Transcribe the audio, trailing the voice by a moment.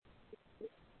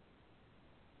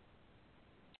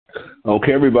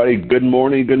Okay, everybody, good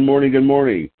morning, good morning, good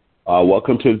morning.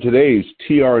 Welcome to today's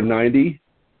TR90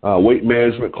 weight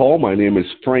management call. My name is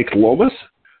Frank Lomas,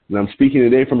 and I'm speaking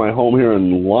today from my home here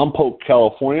in Lompoc,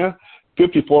 California,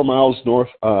 54 miles north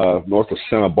of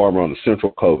Santa Barbara on the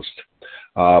Central Coast.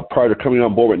 Prior to coming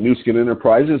on board with New Skin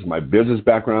Enterprises, my business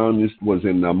background was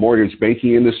in the mortgage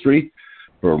banking industry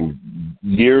for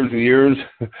years and years,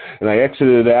 and I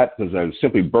exited that because I was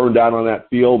simply burned out on that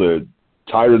field,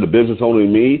 tired of the business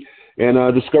owning me, and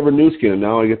discovered New Skin, and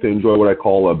now I get to enjoy what I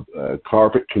call a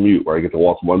carpet commute, where I get to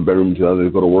walk from one bedroom to the other to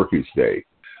go to work each day.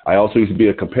 I also used to be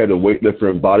a competitive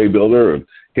weightlifter and bodybuilder, and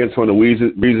hence one of the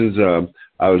reasons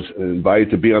I was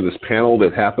invited to be on this panel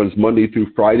that happens Monday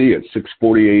through Friday at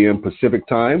 6:40 a.m. Pacific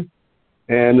time.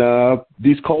 And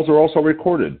these calls are also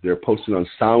recorded. They're posted on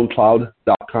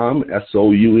SoundCloud.com,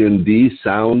 S-O-U-N-D,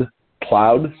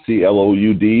 SoundCloud,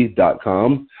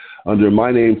 C-L-O-U-D.com, under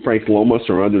my name, Frank Lomas,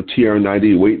 or under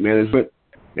TR90 Weight Management.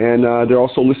 And they're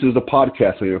also listed as a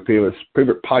podcast on your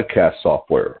favorite podcast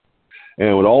software.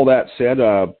 And with all that said,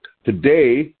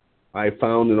 today I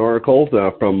found an article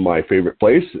from my favorite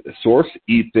place, source,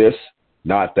 Eat This,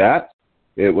 Not That.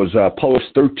 It was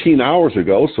published 13 hours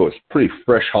ago, so it's pretty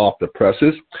fresh off the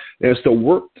presses. And it's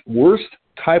the worst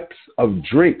types of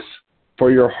drinks for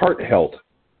your heart health,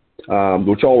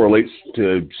 which all relates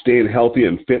to staying healthy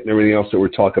and fit and everything else that we're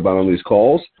talking about on these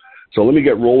calls. So let me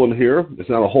get rolling here. It's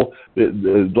not a whole.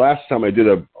 The last time I did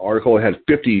an article, it had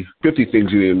 50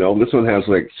 things you need to know. This one has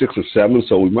like 6 or 7,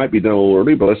 so we might be done a little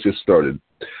early, but let's get started.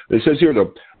 It says here,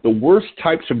 the worst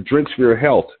types of drinks for your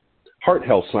health. Heart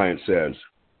health science says,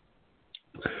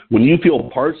 when you feel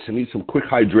parched and need some quick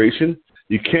hydration,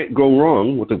 you can't go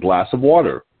wrong with a glass of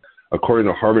water. According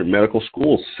to Harvard Medical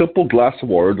School, a simple glass of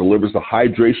water delivers the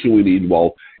hydration we need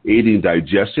while aiding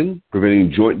digestion,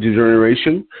 preventing joint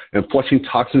degeneration, and flushing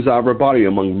toxins out of our body,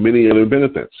 among many other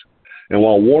benefits. And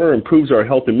while water improves our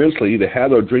health immensely, the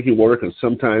habit of drinking water can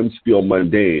sometimes feel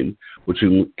mundane, which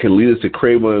can lead us to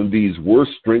crave one of these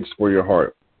worst drinks for your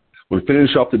heart. When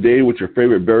finish off the day with your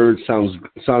favorite beverage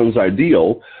sounds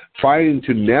ideal, trying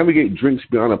to navigate drinks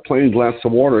beyond a plain glass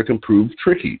of water can prove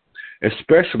tricky,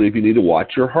 especially if you need to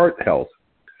watch your heart health.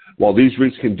 While these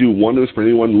drinks can do wonders for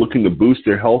anyone looking to boost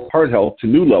their heart health to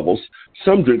new levels,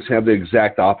 some drinks have the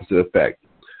exact opposite effect.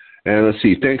 And let's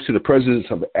see, thanks to the presence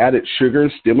of added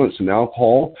sugars, stimulants, and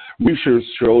alcohol, research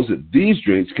shows that these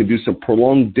drinks can do some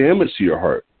prolonged damage to your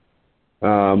heart.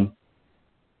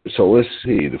 So let's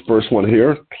see, the first one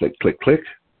here, click, click, click.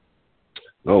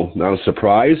 Oh, not a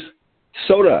surprise.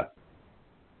 Soda.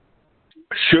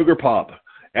 Sugar pop.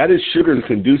 Added sugars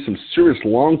can do some serious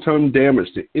long-term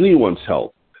damage to anyone's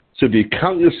health. So if you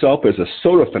count yourself as a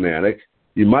soda fanatic,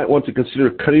 you might want to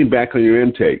consider cutting back on your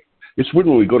intake. It's weird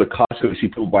when we go to Costco and see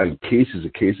people buying cases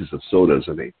of sodas,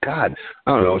 and I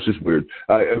don't know, it's just weird.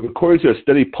 According to a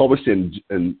study published in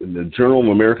the Journal of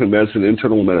American Medicine,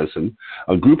 Internal Medicine,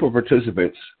 a group of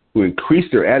participants who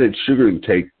increased their added sugar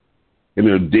intake in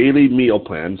their daily meal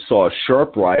plan saw a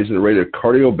sharp rise in the rate of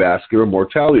cardiovascular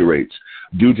mortality rates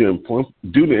due to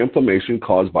inflammation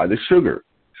caused by the sugar.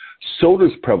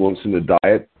 Soda's prevalence in the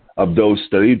diet of those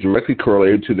studied directly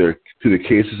correlated to the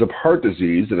cases of heart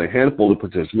disease that a handful of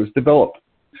participants developed.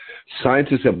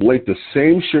 Scientists have linked the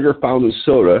same sugar found in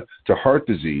soda to heart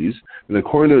disease, and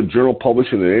according to a journal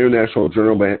published in the International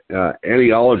Journal of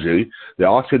Etiology, the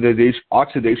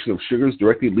oxidation of sugars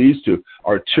directly leads to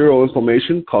arterial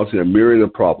inflammation, causing a myriad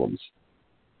of problems.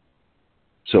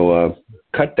 So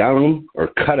cut down or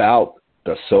cut out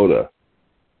the soda.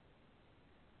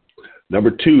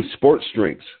 Number 2, sports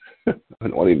drinks. I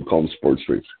don't even call them sports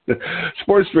drinks.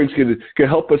 Sports drinks can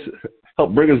help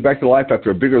bring us back to life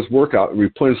after a vigorous workout and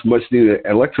replenish much-needed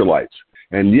electrolytes.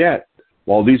 And yet,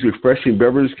 while these refreshing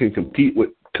beverages can complete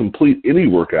any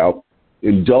workout,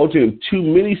 indulging in too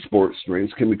many sports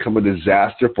drinks can become a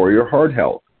disaster for your heart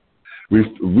health.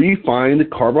 Refined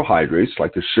carbohydrates,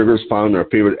 like the sugars found in our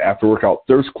favorite after-workout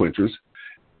thirst quenchers,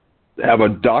 have a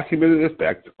documented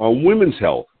effect on women's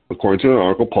health, according to an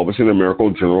article published in the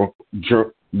American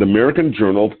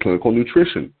Journal of Clinical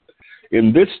Nutrition.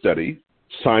 In this study,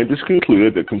 scientists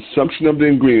concluded that consumption of the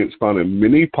ingredients found in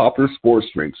many popular sports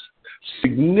drinks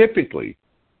significantly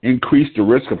increased the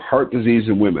risk of heart disease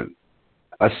in women.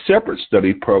 A separate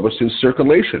study published in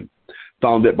Circulation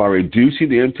found that by reducing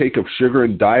the intake of sugar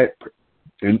in a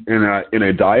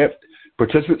diet,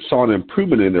 participants saw an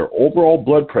improvement in their overall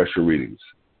blood pressure readings.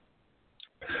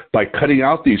 By cutting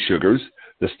out these sugars,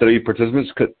 the study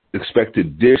participants could expect to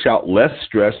dish out less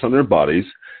stress on their bodies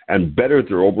and better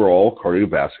their overall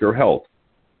cardiovascular health.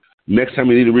 Next time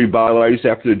you need to revitalize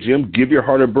after the gym, give your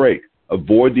heart a break.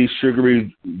 avoid these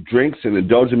sugary drinks and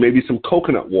indulge in maybe some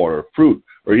coconut water, fruit,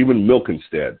 or even milk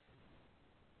instead.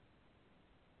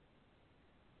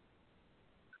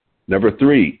 Number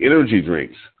 3, energy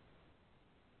drinks.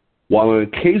 While an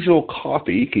occasional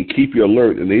coffee can keep you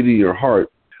alert and aid in your heart,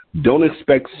 don't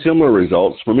expect similar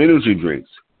results from energy drinks.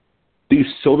 These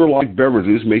soda-like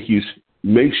beverages make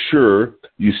sure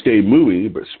you stay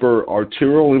moving, but spur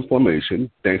arterial inflammation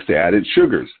thanks to added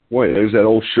sugars. Boy, there's that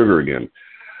old sugar again.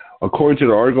 According to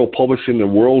an article published in the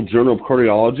World Journal of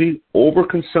Cardiology,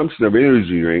 overconsumption of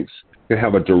energy drinks can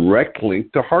have a direct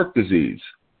link to heart disease.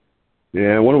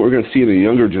 Yeah, I wonder what we're going to see in the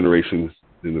younger generation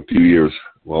in a few years.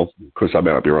 Well, of course, I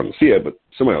might not be around to see it, but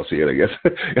somebody will see it, I guess.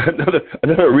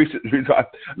 another recent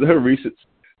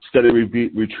study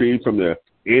retrieved from the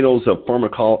Annals of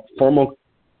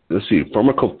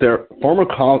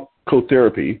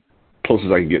Pharmacotherapy, close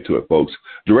as I can get to it, folks,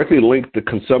 directly linked the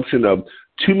consumption of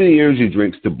too many energy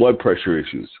drinks to blood pressure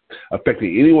issues,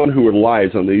 affecting anyone who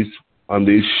relies on these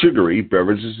sugary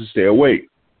beverages to stay awake.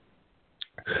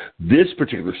 This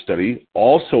particular study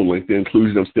also linked the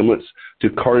inclusion of stimulants to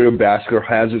cardiovascular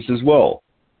hazards as well.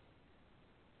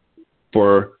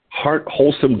 For a heart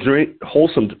wholesome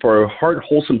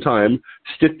time,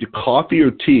 stick to coffee or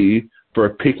tea for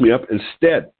a pick-me-up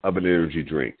instead of an energy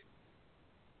drink.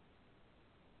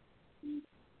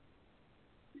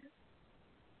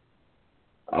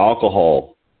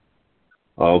 Alcohol.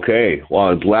 Okay, while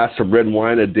a glass of red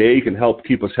wine a day can help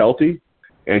keep us healthy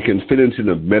and can fit into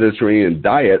the Mediterranean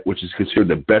diet, which is considered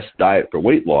the best diet for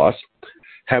weight loss,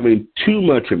 having too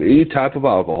much of any type of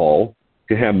alcohol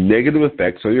can have negative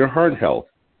effects on your heart health.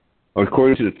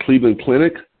 According to the Cleveland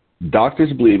Clinic,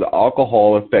 doctors believe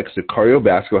alcohol affects the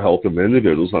cardiovascular health of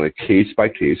individuals on a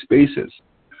case-by-case basis.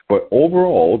 But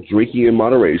overall, drinking in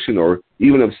moderation or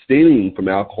even abstaining from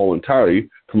alcohol entirely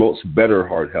promotes better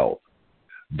heart health.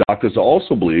 Doctors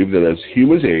also believe that as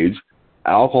humans age,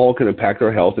 alcohol can impact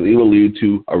our health and even lead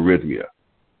to arrhythmia.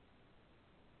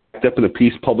 Step in a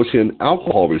piece published in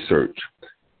Alcohol Research.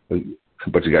 A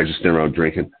bunch of guys just standing around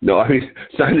drinking. No, I mean,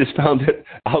 scientists found that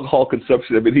alcohol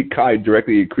consumption of any kind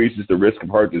directly increases the risk of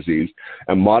heart disease,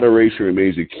 and moderation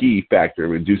remains a key factor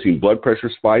in reducing blood pressure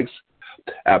spikes,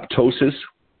 apoptosis,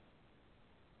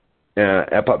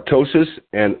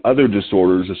 and other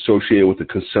disorders associated with the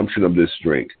consumption of this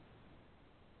drink.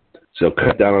 So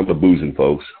cut down on the boozing,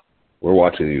 folks. We're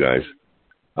watching you guys.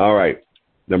 All right,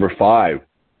 number 5,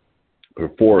 or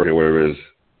 4, whatever it is.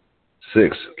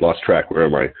 6, lost track, where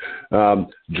am I?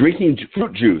 Drinking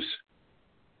fruit juice.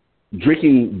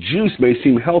 Drinking juice may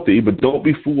seem healthy, but don't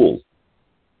be fooled.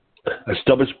 A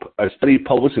study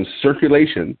published in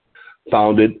Circulation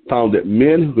found that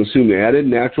men who consume added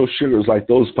natural sugars like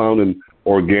those found in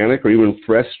organic or even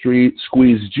fresh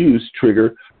squeezed juice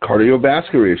trigger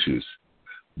cardiovascular issues.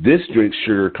 This drink's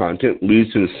sugar content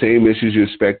leads to the same issues you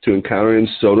expect to encounter in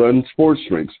soda and sports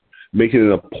drinks, making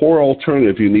it a poor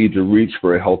alternative if you need to reach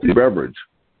for a healthy beverage.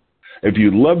 If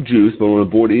you love juice but want to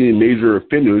avoid any major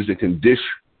offenders that can dish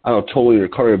out totally your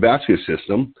cardiovascular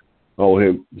system,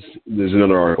 there's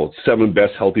another article, 7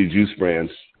 best healthy juice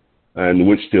brands and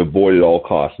which to avoid at all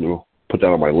costs. And we'll put that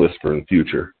on my list for the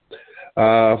future.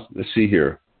 Let's see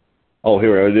here.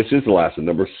 This is the last one,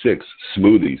 number 6,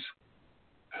 smoothies.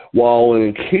 While an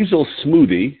occasional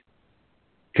smoothie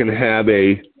can have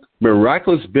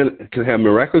miraculous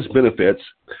benefits,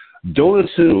 don't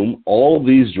assume all of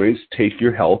these drinks take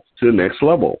your health to the next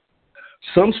level.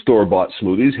 Some store-bought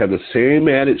smoothies have the same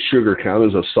added sugar count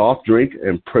as a soft drink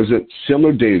and present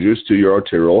similar dangers to your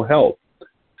arterial health.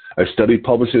 A study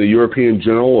published in the European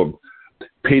Journal of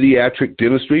Pediatric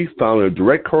Dentistry found a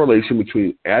direct correlation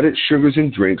between added sugars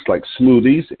in drinks like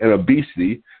smoothies and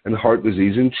obesity and heart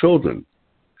disease in children.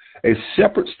 A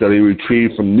separate study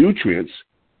retrieved from nutrients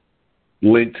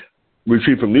linked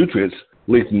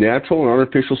natural and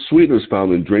artificial sweeteners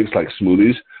found in drinks like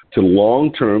smoothies to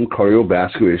long-term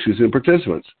cardiovascular issues in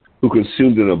participants who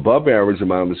consumed an above-average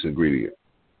amount of this ingredient.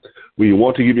 When you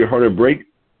want to give your heart a break,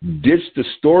 ditch the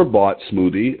store-bought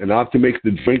smoothie and opt to make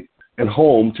the drink at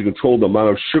home to control the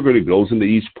amount of sugar that goes into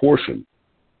each portion.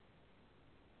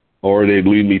 Or they'd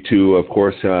lead me to, of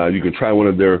course, you can try one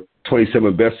of their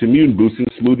 27 best immune-boosting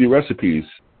smoothie recipes.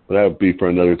 But that would be for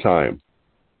another time.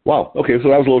 Wow. Okay, so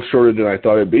that was a little shorter than I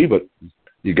thought it'd be, but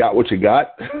you got what you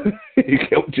got. You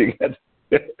get what you get.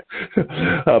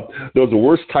 Those are the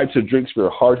worst types of drinks for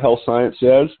heart health, science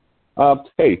says.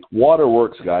 Hey, water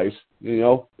works, guys. You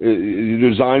know, you're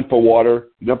designed for water.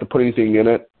 You don't have to put anything in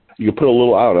it. You can put a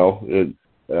little, I don't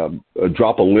know, a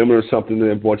drop of lemon or something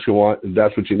in what you want, if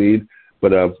that's what you need.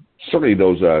 But certainly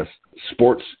those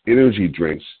sports energy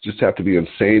drinks just have to be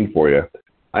insane for you.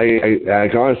 I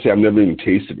can honestly say I've never even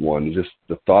tasted one. Just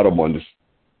the thought of one,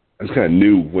 I just kind of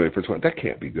knew when I first went, that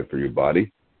can't be good for your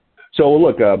body. So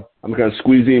look, I'm going to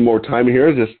squeeze any more time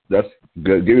here. That's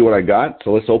give you what I got.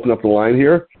 So let's open up the line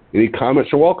here. Any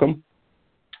comments are welcome.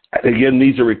 Again,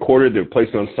 these are recorded. They're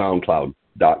placed on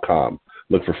SoundCloud.com.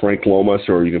 Look for Frank Lomas,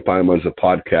 or you can find them as a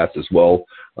podcast as well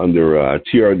under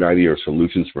TR90 or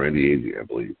Solutions for Anti-Aging, I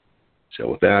believe.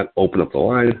 So with that, open up the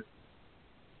line.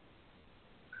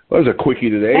 Well, that was a quickie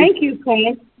today. Thank you,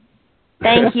 Frank.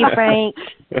 Thank you, Frank.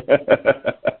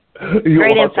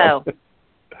 Great info.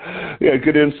 Yeah,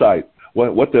 good insight.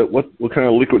 What kind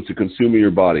of liquids to consume in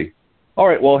your body? All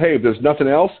right. Well, hey, if there's nothing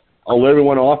else, I'll let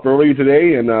everyone off early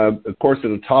today. And of course, at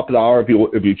the top of the hour,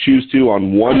 if you choose to,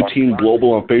 on One Team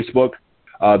Global on Facebook,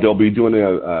 they'll be doing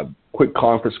a quick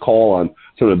conference call on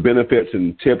some of the benefits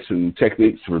and tips and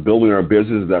techniques for building our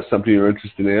business. If that's something you're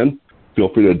interested in, feel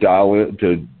free to dial in,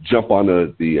 to jump on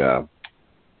the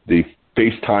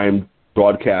FaceTime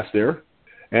broadcast there.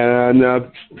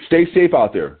 And stay safe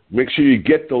out there. Make sure you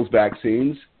get those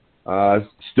vaccines.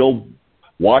 Still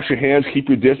wash your hands, keep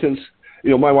your distance. You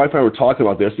know, my wife and I were talking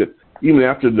about this, that even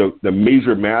after the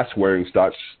major mask wearing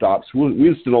stops,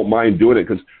 we still don't mind doing it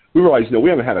because we realize, we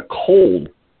haven't had a cold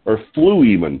or flu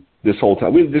even this whole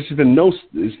time.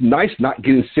 It's nice not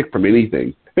getting sick from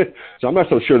anything. So I'm not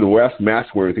so sure the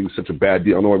mask wearing thing is such a bad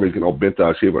deal. I know everybody's getting all bent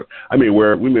out of shape, but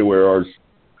we may wear ours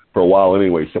for a while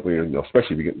anyway, simply,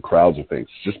 especially if you get in crowds and things.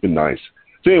 It's just been nice.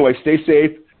 So anyway, stay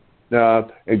safe,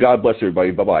 and God bless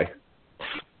everybody. Bye-bye.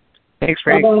 Thanks,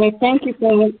 Frank. Bye-bye. Thank you,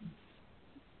 Frank.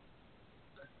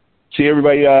 See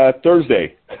everybody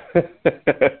Thursday.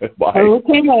 Bye.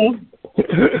 Okay.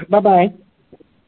 Bye-bye.